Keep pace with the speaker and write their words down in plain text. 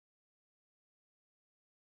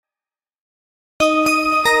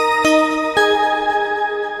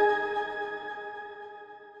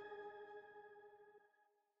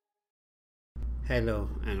Hello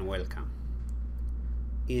and welcome.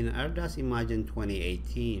 In Erdas Imagine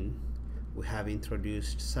 2018, we have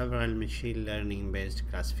introduced several machine learning based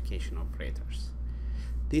classification operators.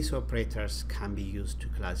 These operators can be used to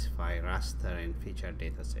classify raster and feature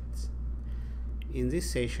datasets. In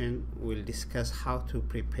this session, we'll discuss how to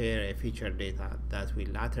prepare a feature data that will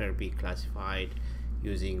later be classified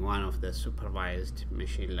using one of the supervised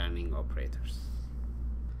machine learning operators.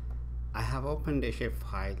 I have opened a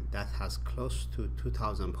shapefile that has close to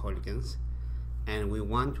 2000 polygons, and we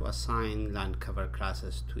want to assign land cover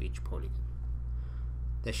classes to each polygon.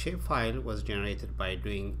 The shapefile was generated by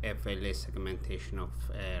doing FLA segmentation of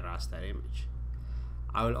a raster image.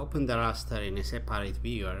 I will open the raster in a separate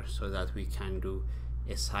viewer so that we can do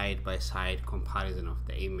a side-by-side comparison of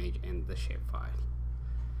the image and the shapefile.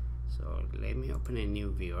 So let me open a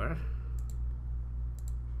new viewer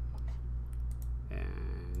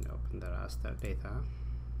and open the raster data.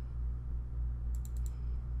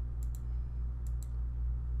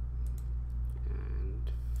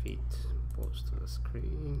 And fit both to the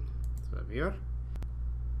screen, to the viewer.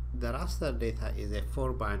 The raster data is a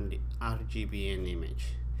 4-band RGBN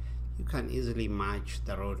image. You can easily match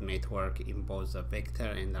the road network in both the vector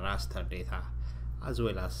and the raster data, as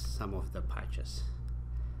well as some of the patches.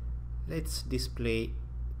 Let's display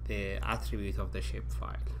the attribute of the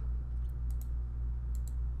shapefile.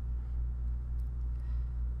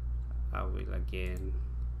 I will again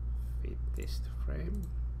fit this to frame.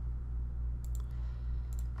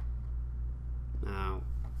 Now,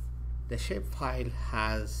 the shapefile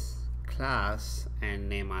has class and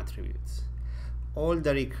name attributes. All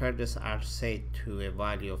the records are set to a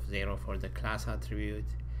value of 0 for the class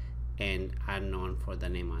attribute and unknown for the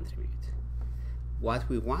name attribute. What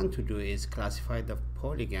we want to do is classify the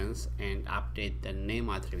polygons and update the name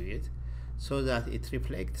attribute so that it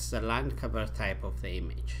reflects the land cover type of the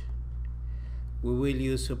image. We will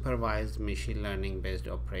use supervised machine learning based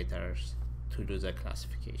operators to do the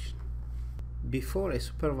classification. Before a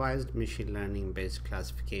supervised machine learning based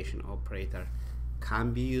classification operator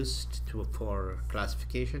can be used for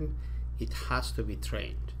classification, it has to be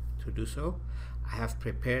trained. To do so, I have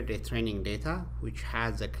prepared a training data which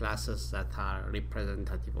has the classes that are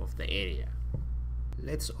representative of the area.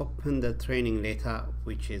 Let's open the training data,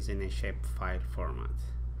 which is in a shapefile format.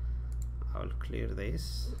 I'll clear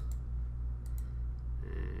this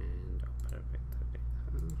and open vector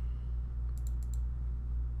data.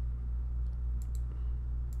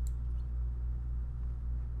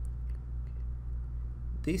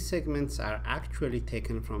 These segments are actually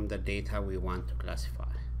taken from the data we want to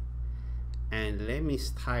classify. And let me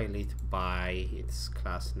style it by its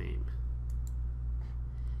class name.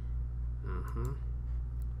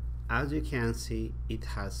 As you can see, it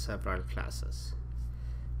has several classes.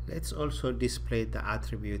 Let's also display the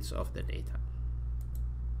attributes of the data.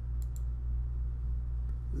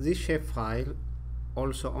 This shapefile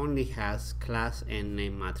also only has class and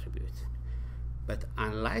name attribute. But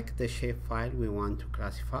unlike the shapefile we want to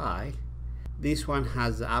classify, this one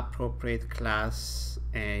has the appropriate class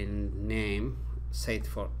and name set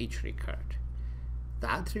for each record. The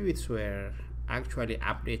attributes were actually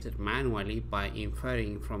updated manually by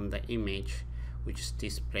inferring from the image which is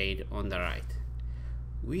displayed on the right.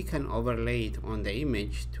 We can overlay it on the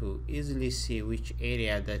image to easily see which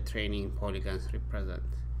area the training polygons represent.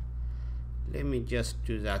 Let me just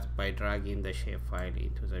do that by dragging the shapefile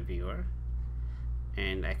into the viewer.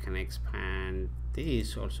 And I can expand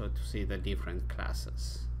this also to see the different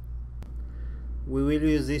classes. We will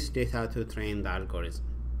use this data to train the algorithm.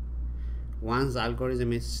 Once the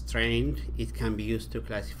algorithm is trained, it can be used to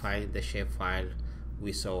classify the shapefile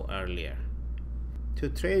we saw earlier. To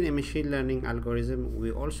train a machine learning algorithm,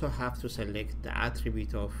 we also have to select the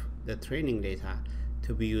attribute of the training data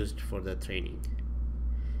to be used for the training.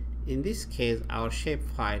 In this case, our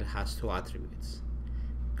shapefile has two attributes: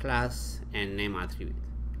 class and name attribute.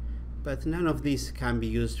 But none of these can be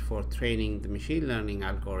used for training the machine learning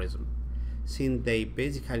algorithm, since they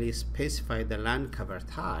basically specify the land cover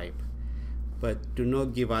type, but do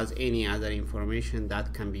not give us any other information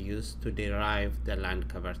that can be used to derive the land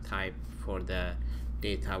cover type for the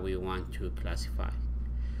data we want to classify.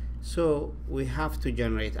 So we have to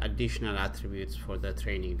generate additional attributes for the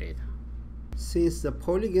training data. Since the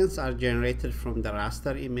polygons are generated from the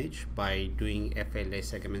raster image by doing FLA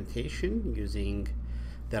segmentation using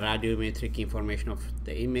the radiometric information of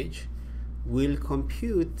the image, we'll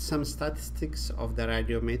compute some statistics of the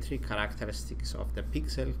radiometric characteristics of the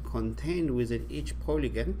pixel contained within each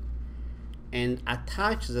polygon and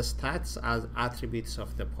attach the stats as attributes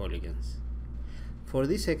of the polygons. For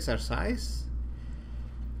this exercise,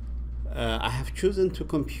 I have chosen to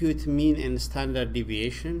compute mean and standard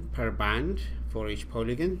deviation per band for each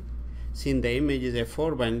polygon. Since the image is a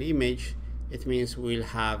 4-band image, it means we'll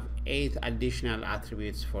have 8 additional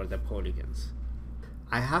attributes for the polygons.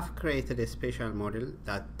 I have created a special model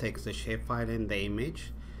that takes the shapefile and the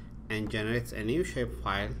image and generates a new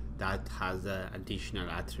shapefile that has the additional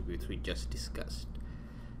attributes we just discussed.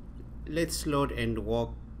 Let's load and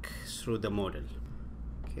walk through the model.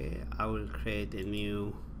 Okay, I will create a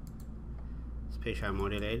new special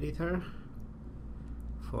model editor.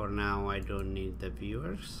 For now, I don't need the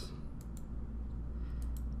viewers.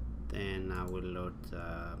 Then I will load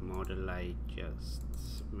the model I just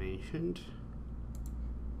mentioned.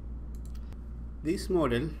 This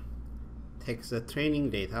model takes the training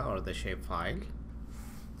data or the shapefile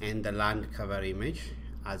and the land cover image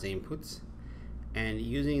as inputs, and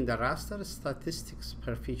using the raster statistics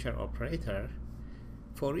per feature operator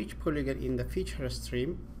for each polygon in the feature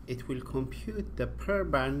stream, it will compute the per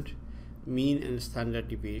band mean and standard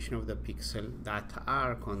deviation of the pixel that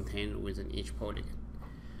are contained within each polygon.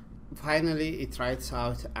 Finally, it writes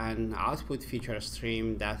out an output feature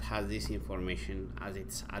stream that has this information as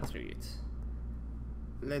its attributes.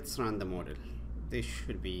 Let's run the model. This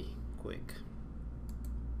should be quick.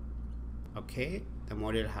 Okay, the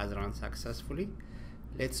model has run successfully.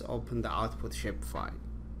 Let's open the output shapefile.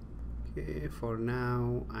 Okay, for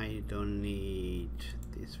now I don't need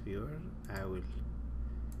this viewer. I will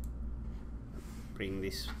bring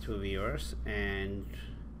these two viewers and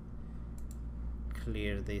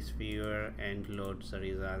clear this viewer and load the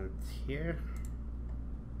result here.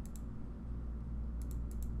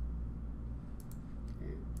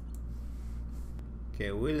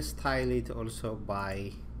 Okay, we'll style it also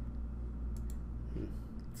by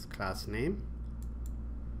its class name.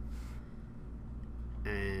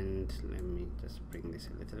 And let me just bring this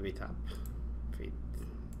a little bit up, fit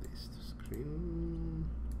this to screen.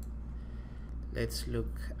 Let's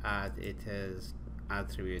look at it as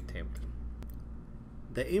attribute table.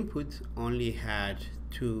 The input only had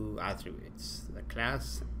 2 attributes, the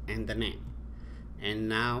class and the name, and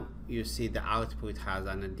now you see the output has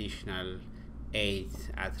an additional 8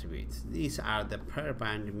 attributes. These are the per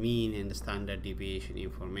band mean and standard deviation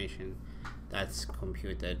information that's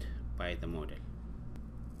computed by the model.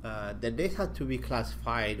 The data to be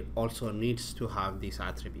classified also needs to have these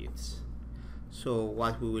attributes. So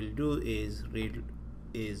what we will do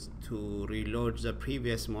is to reload the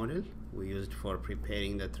previous model we used for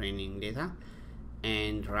preparing the training data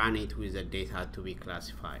and run it with the data to be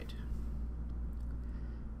classified.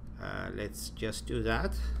 Let's just do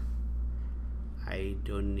that. I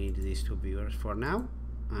don't need these 2 viewers for now,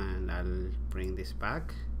 and I'll bring this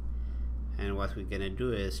back. And what we're gonna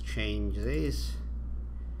do is change this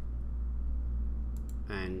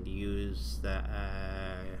and use the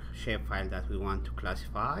shapefile that we want to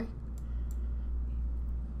classify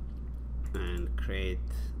and create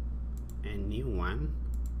a new one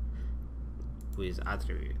with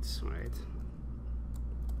attributes, right?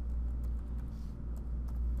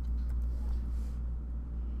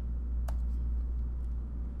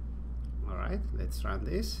 All right, let's run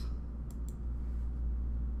this.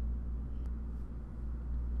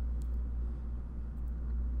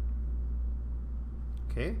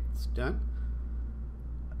 Okay, it's done.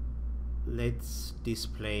 Let's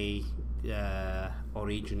display the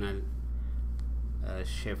original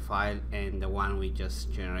shapefile and the one we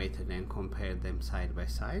just generated and compare them side by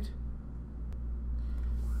side.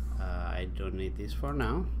 I don't need this for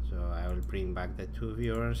now, so I will bring back the 2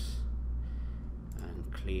 viewers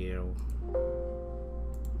and clear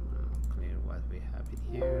what we have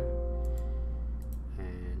in here,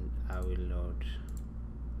 and I will load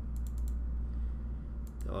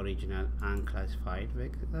the original unclassified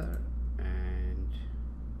vector and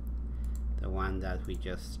the one that we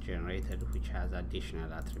just generated, which has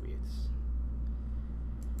additional attributes.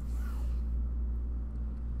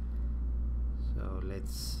 So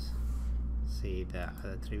let's see the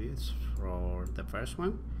attributes for the first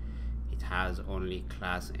one. It has only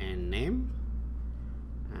class and name.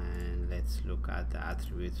 And let's look at the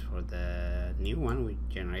attributes for the new one we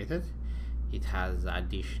generated. It has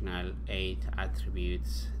additional 8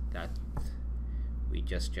 attributes that we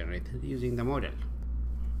just generated using the model.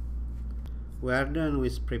 We are done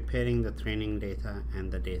with preparing the training data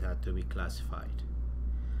and the data to be classified,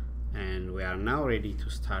 and we are now ready to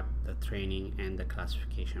start the training and the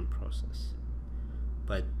classification process,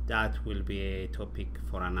 but that will be a topic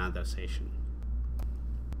for another session.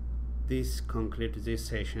 This concludes this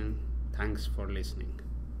session. Thanks for listening.